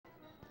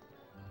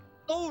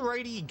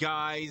Alrighty,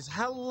 guys.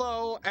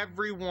 Hello,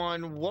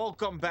 everyone.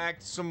 Welcome back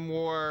to some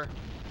more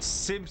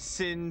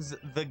Simpsons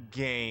the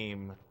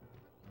game.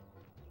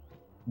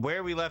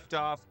 Where we left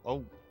off.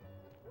 Oh.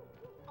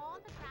 All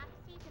the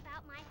prophecies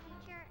about my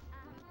future,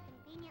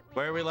 conveniently.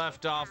 Where we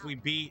left off, we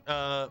beat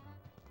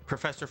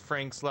Professor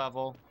Frank's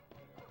level.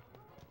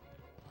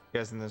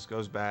 Guessing this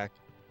goes back.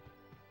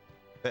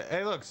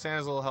 Hey, look,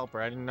 Santa's little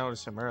helper. I didn't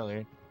notice him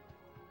earlier.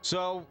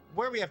 So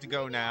where we have to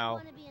go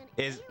now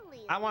is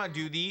I want to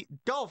do the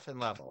dolphin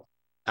level.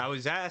 I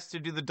was asked to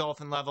do the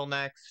dolphin level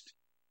next.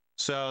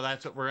 So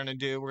that's what we're going to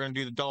do. We're going to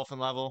do the dolphin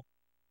level.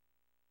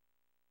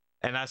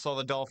 And I saw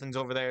the dolphins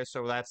over there,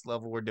 so that's the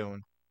level we're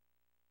doing.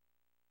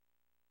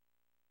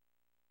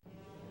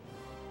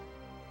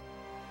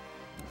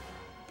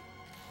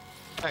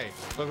 Hey,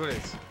 look what it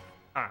is.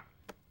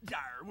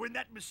 When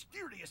that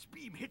mysterious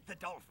beam hit the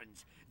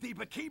dolphins, they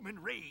became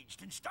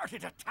enraged and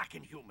started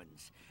attacking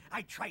humans.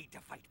 I tried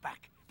to fight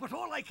back, but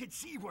all I could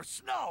see were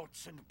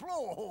snouts and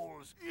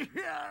blowholes.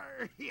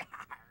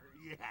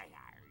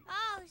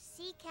 Oh,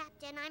 Sea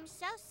Captain, I'm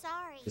so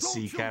sorry. The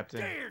Sea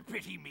Captain. Don't you dare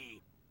pity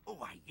me. Oh,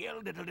 I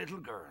yelled at a little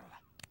girl.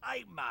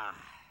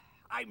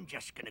 I'm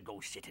just gonna go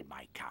sit in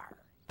my car.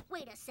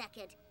 Wait a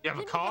second. You have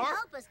a need car? to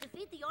help us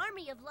defeat the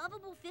army of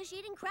lovable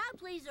fish-eating crowd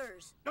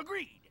pleasers.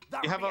 Agreed.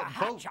 There'll You have be a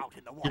hatch boat. out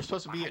in the water You're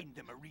supposed to be. behind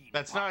the marine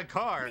That's park. not a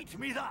car. Meet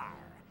me there,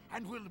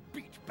 and we'll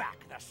beat back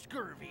the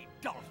scurvy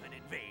dolphin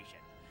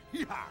invasion.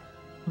 Yar.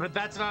 But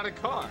that's not a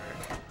car.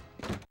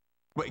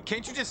 Wait,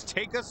 can't you just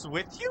take us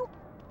with you?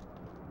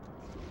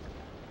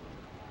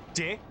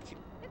 Dick? Here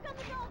come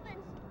the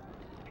dolphins.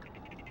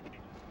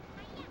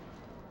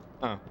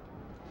 Oh.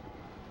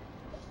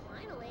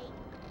 Finally.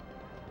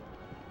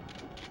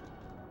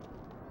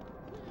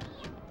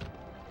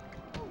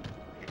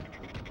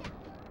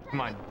 Come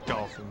on,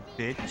 dolphin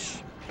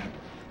bitch.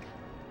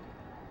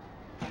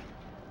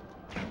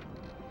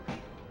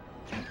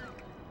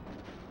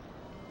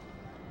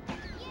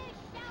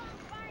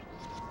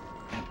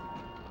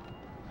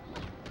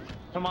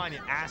 Come on, you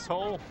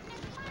asshole.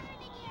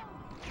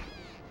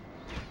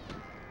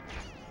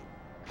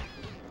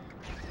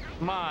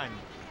 Come on.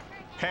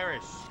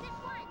 Perish.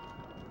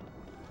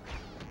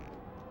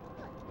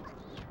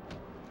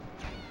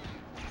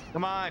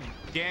 Come on,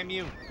 damn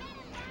you.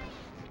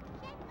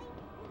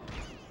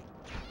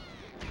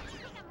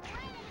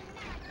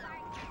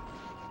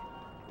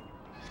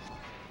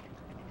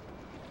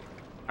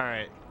 All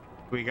right,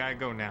 we gotta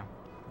go now.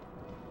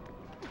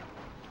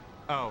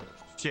 Oh,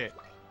 shit.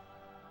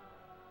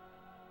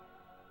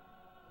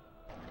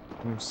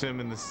 I'm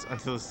swimming this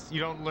until you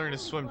don't learn to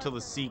swim till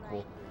the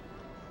sequel.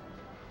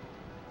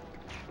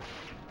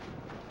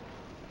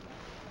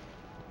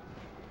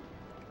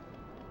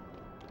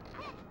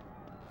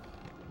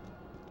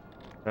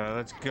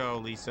 Let's go,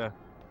 Lisa.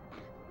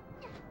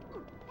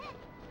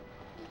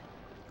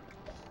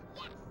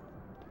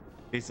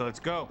 Lisa, let's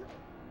go.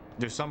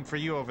 There's something for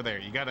you over there.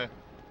 You gotta.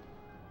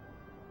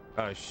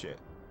 Oh shit.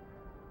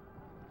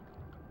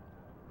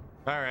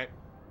 All right.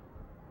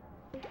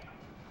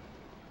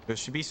 This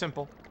should be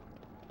simple.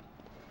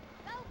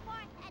 Go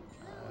forth and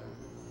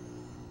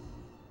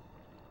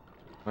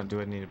What do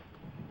I need?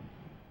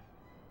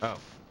 Oh,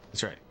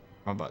 that's right.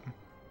 Wrong button.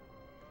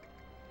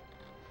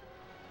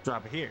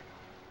 Drop it here.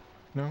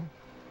 No.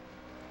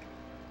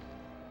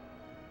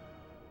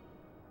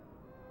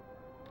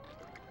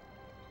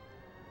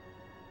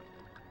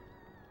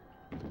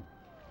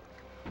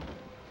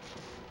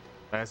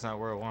 That's not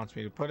where it wants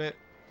me to put it.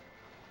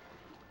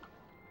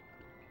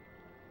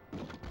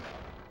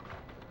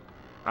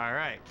 All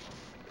right.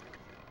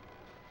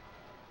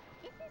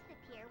 This is the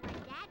pier where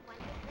Dad won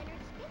his Leonard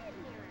Skinner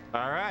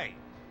mirror. All right.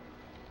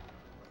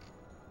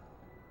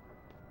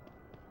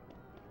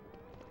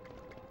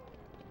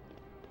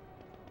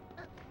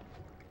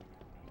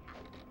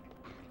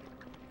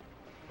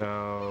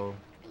 So.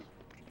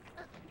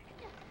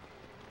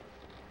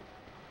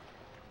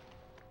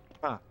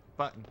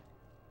 Button.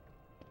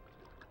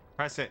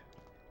 Press it.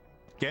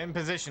 Get in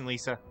position,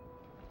 Lisa.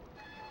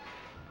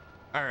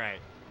 All right.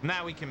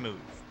 Now we can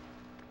move.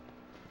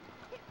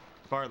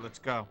 Bart, let's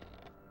go.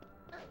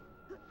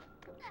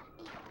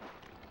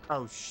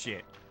 Oh,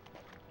 shit.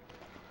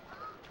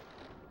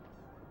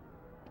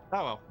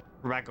 Oh, well.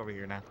 We're back over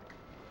here now.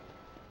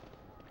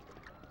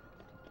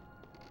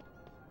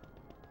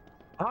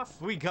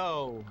 Off we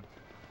go.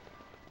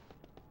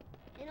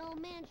 An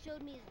old man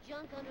showed me his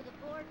junk under the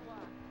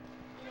boardwalk.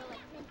 You know, like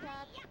tin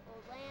cups,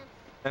 old lamps.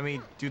 Let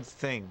me do the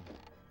thing.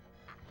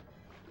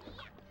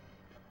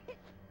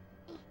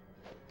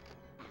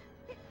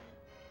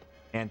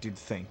 Can't do the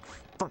thing.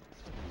 We're at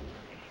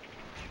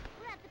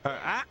the pier.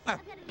 Ah! I've got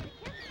to get a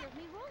picture of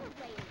me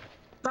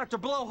rollerblading. Dr.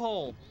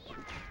 Blowhole!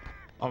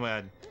 Oh,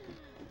 man.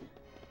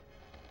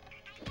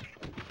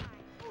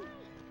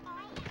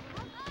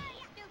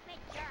 Stupid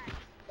jerk.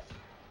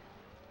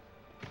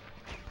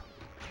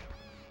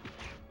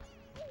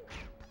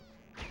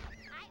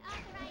 I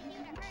authorize you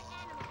to hurt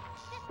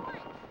animals. Just once.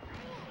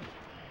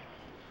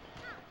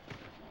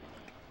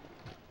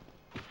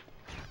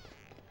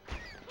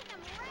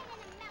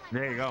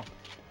 There you go.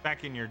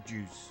 Back in your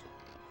juice.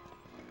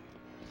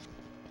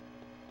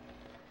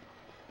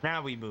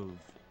 Now we move.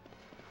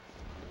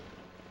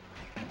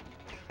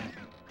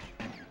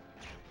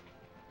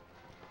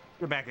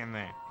 Get back in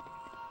there.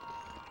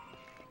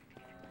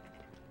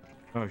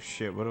 Oh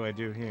shit, what do I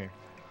do here?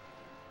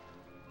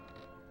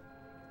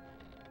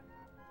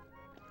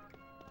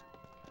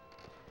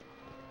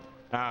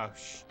 Oh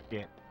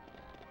shit.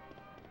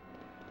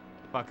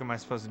 What am I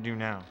supposed to do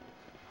now?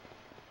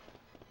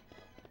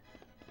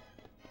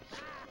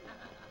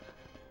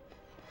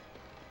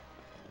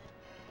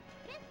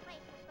 This place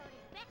was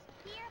voted best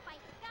beer by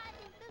Scott's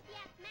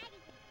Enthusiast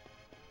magazine.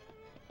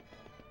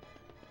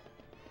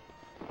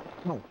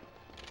 No.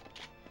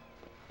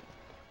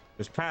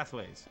 There's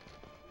pathways.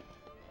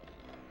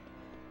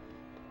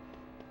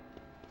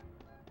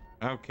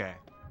 Okay.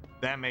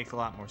 That makes a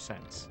lot more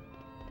sense.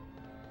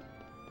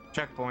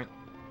 Checkpoint.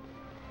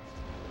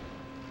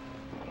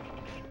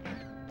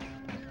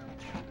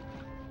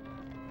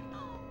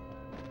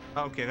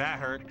 Okay, that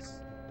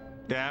hurts.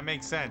 Yeah, that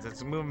makes sense.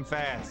 It's moving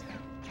fast.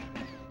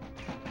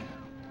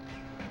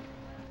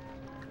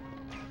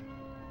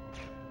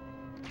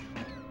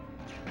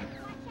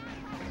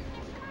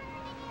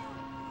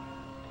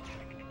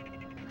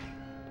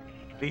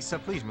 Lisa,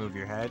 please move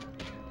your head.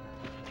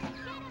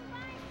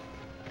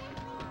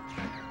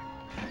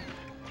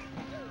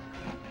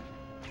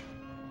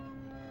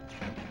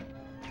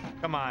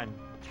 Come on.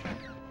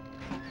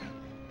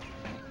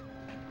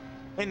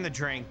 In the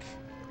drink.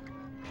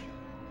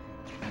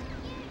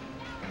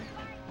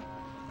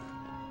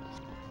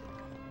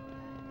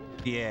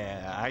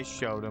 Yeah, I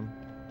showed him.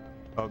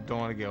 Oh, don't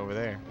want to get over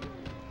there.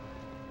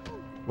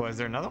 Was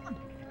there another one?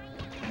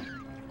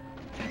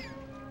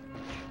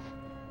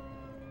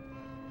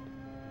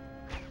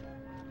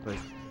 There's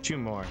two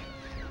more.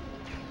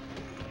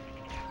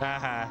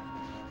 Haha.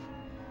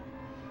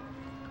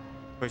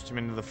 Pushed him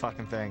into the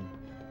fucking thing.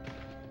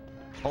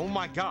 Oh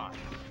my god.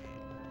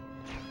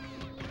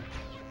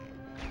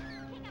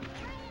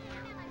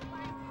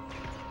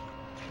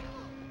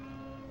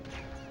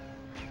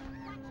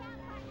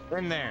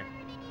 In there.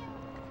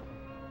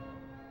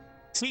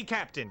 Sea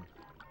Captain.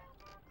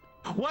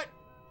 What?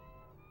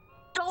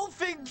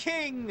 Dolphin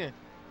King! Looks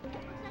like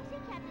Sea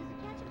Captain's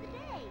the catch of the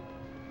day.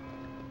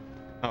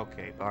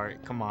 Okay,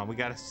 Bart, come on, we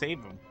gotta save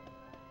him.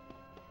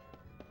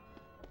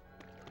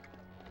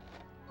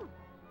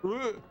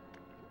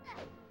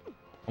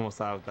 Almost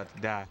thought I was about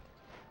to die.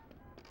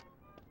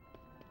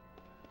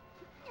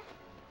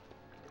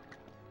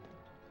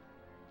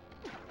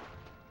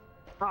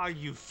 Are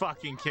you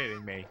fucking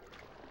kidding me?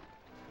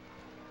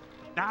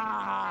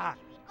 Ah!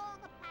 All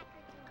the placards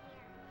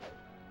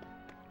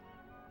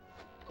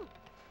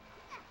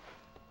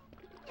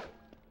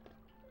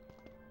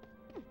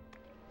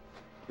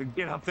in here.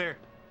 Get up there.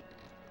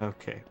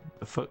 Okay,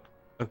 the foot.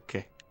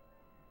 Okay.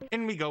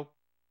 In we go.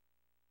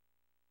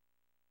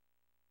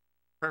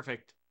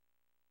 Perfect.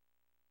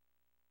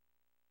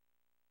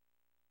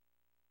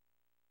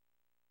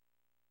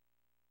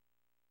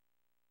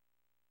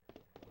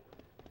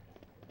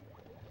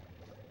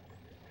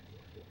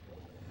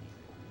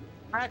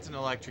 That's an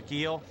electric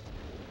eel.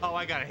 Oh,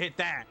 I gotta hit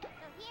that. So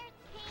here's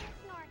King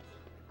Snorky.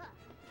 Look,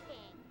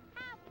 King,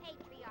 how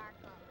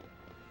patriarchal.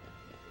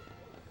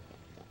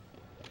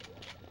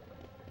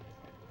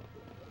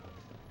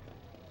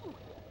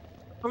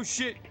 Oh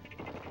shit.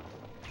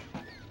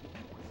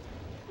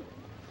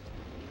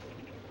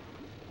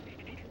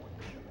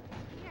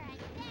 You're a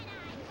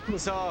dead-eye.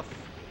 This off.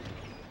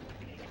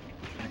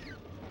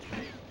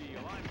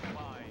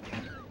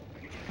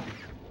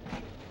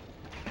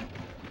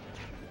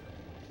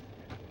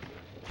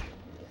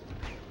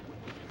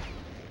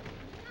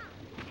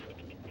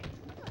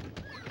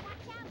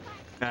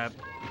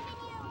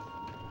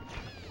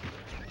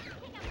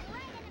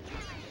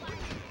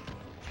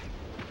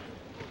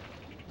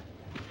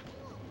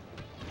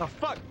 Oh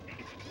fuck!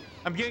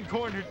 I'm getting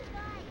cornered.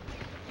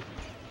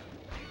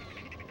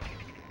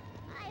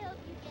 I hope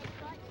you get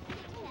caught in a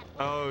six-step.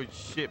 Oh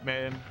shit,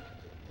 man.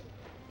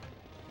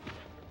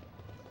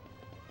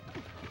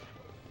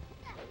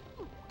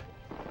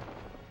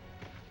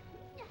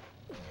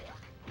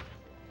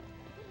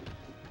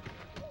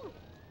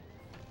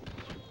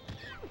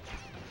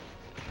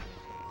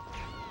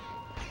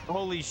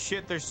 Holy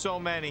shit, there's so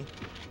many.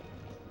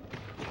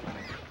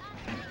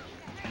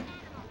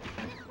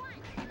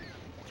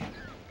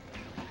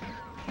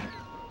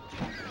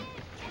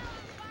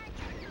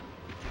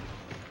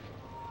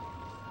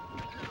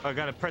 I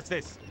gotta press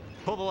this.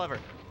 Pull the lever.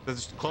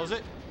 Does it close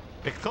it?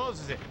 It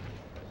closes it.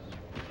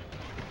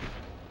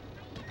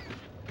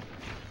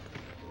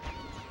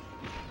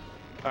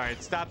 Alright,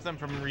 it stops them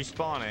from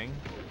respawning.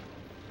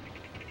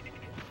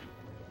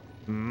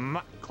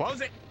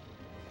 Close it!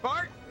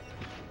 Bart!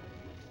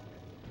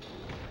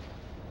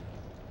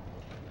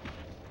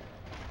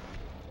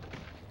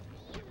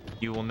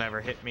 You will never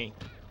hit me.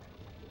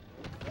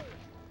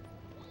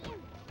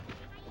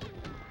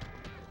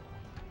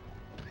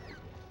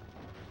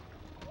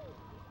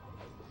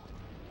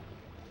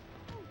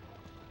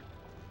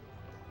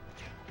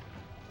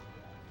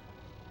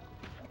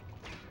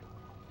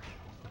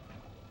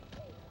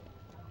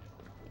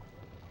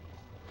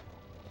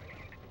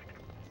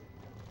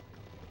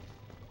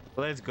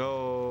 Let's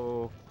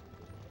go.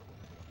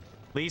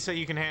 Lisa,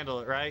 you can handle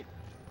it, right?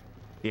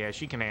 Yeah,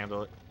 she can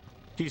handle it.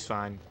 She's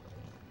fine.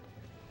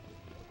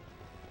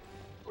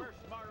 We're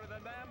smarter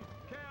than them.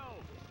 Kill.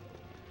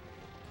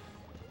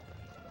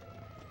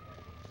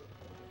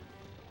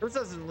 This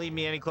doesn't lead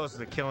me any closer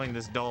to killing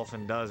this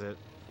dolphin, does it?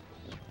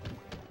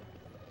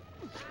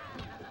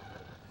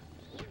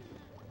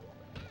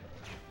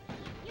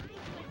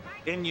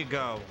 In you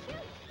go.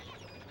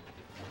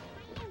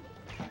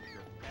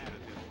 You're bad at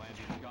this,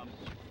 landing scum.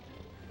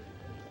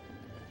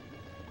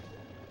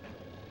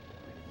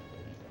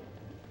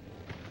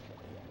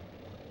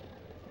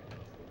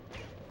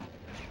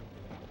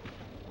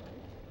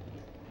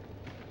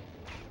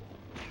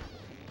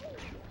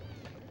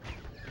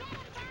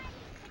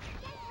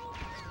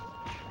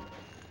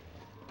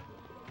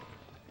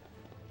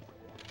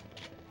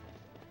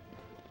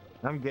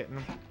 I'm getting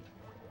him.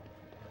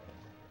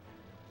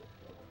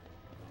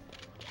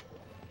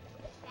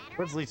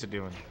 What's Lisa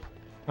doing?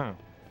 Huh.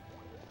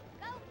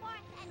 Go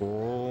forth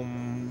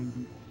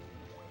and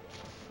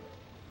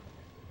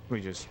Let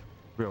me just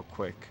real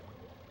quick.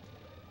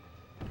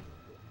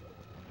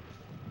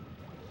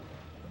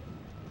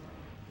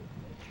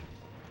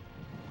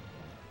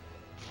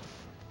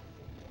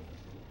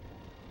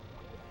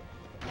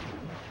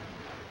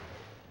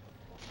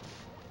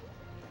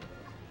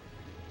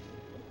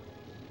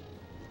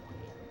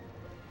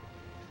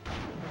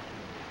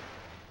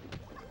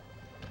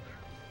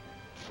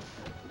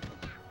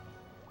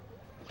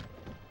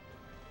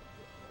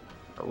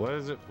 What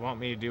does it want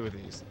me to do with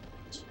these?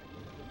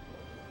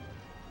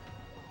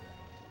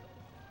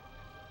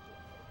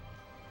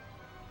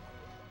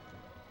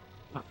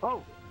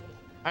 Oh,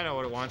 I know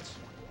what it wants.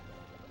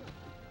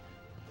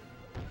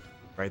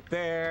 Right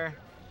there.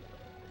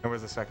 And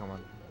where's the second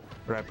one?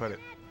 Where'd I put it?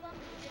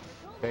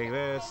 Take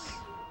this.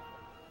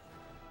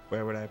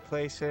 Where would I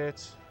place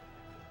it?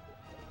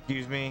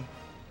 Excuse me.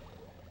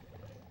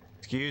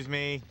 Excuse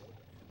me.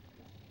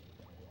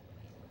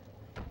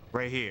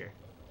 Right here.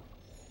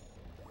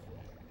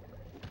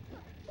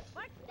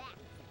 what's that?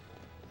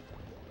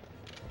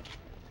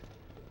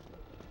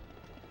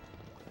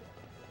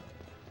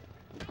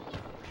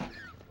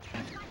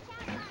 Watch out,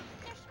 Buck.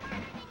 They're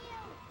smarter than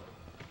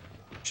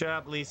you. Shut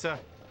up, Lisa.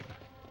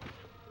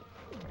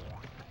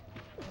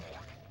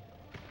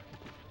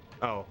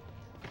 Oh.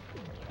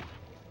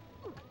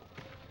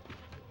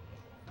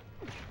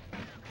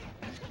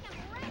 Kick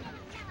 'em right in the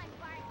melon,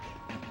 Bart.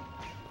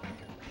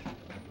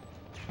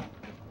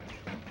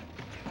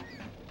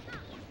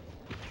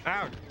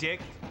 Ow, dick.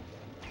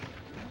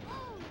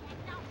 Boom,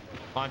 that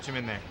dolphin. Launch him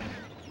in there. I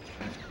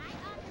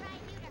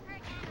authorize you to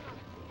hurt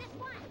animals. This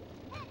one.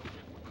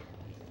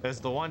 This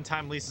is the one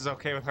time Lisa's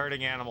okay with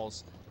hurting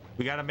animals.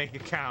 We gotta make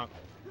it count.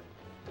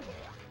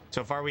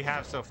 So far, we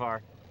have so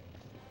far.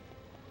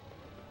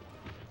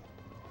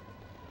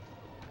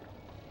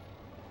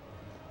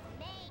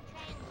 May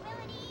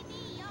tranquility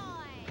be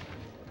yours.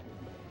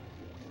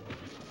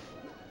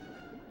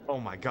 Oh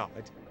my god.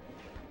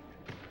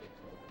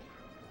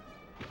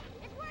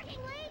 It's working,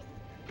 Lise.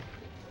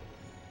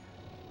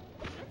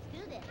 Let's do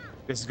this.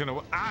 This is gonna.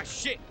 Ah,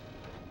 shit!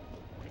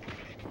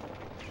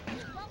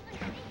 These dolphins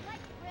think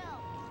like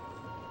thrill.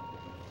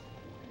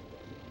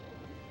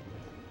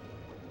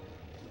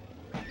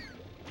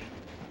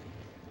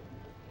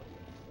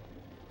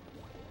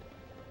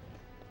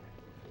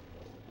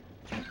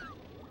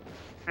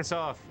 Piss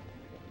off.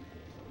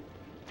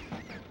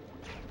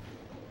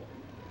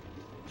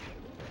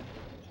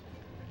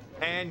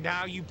 And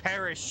now you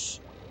perish.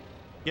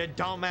 You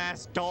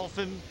dumbass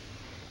dolphin.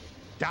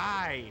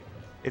 Die.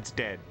 It's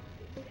dead.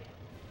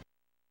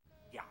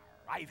 Yar,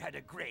 I've had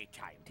a great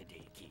time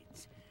today,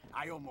 kids.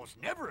 I almost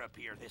never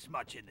appear this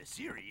much in the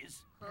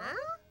series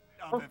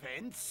of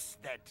events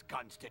that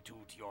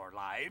constitute your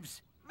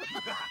lives.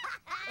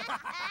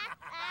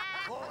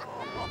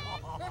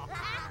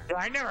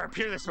 I never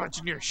appear this much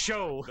in your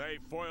show. They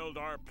foiled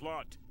our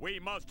plot. We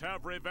must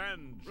have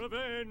revenge.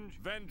 Revenge.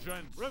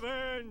 Vengeance.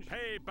 Revenge.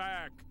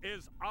 Payback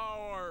is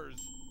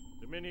ours.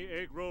 The mini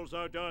egg rolls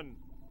are done.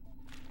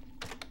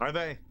 Are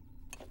they?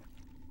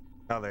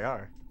 Oh, they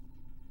are.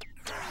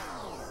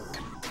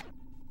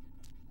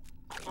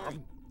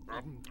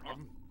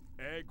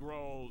 Egg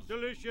rolls.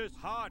 Delicious.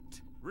 Hot.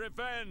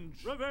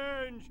 Revenge.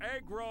 Revenge.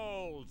 Egg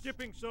rolls.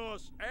 Dipping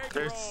sauce. Egg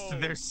rolls.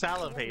 They're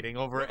salivating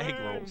over egg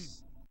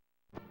rolls.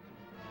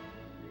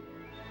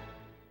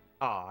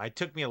 Oh, it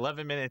took me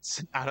 11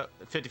 minutes out of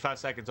 55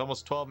 seconds,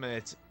 almost 12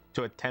 minutes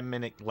to a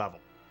 10-minute level.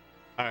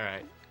 All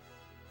right.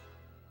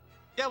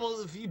 Yeah,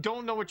 well, if you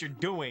don't know what you're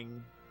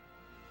doing,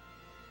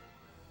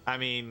 I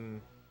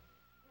mean,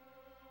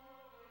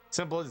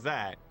 simple as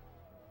that.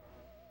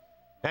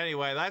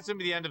 Anyway, that's gonna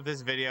be the end of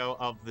this video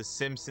of the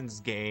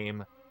Simpsons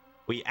game.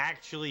 We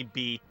actually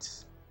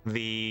beat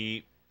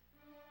a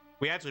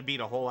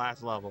whole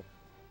ass level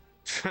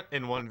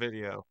in one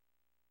video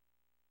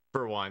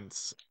for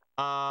once.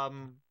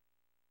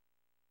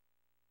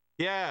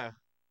 Yeah,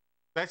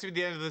 that's gonna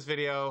be the end of this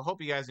video.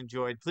 Hope you guys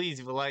enjoyed. Please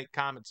leave a like,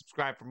 comment,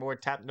 subscribe for more.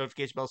 Tap the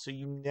notification bell so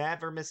you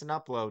never miss an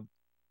upload.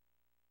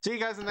 See you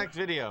guys in the next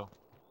video.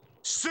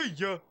 See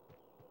ya!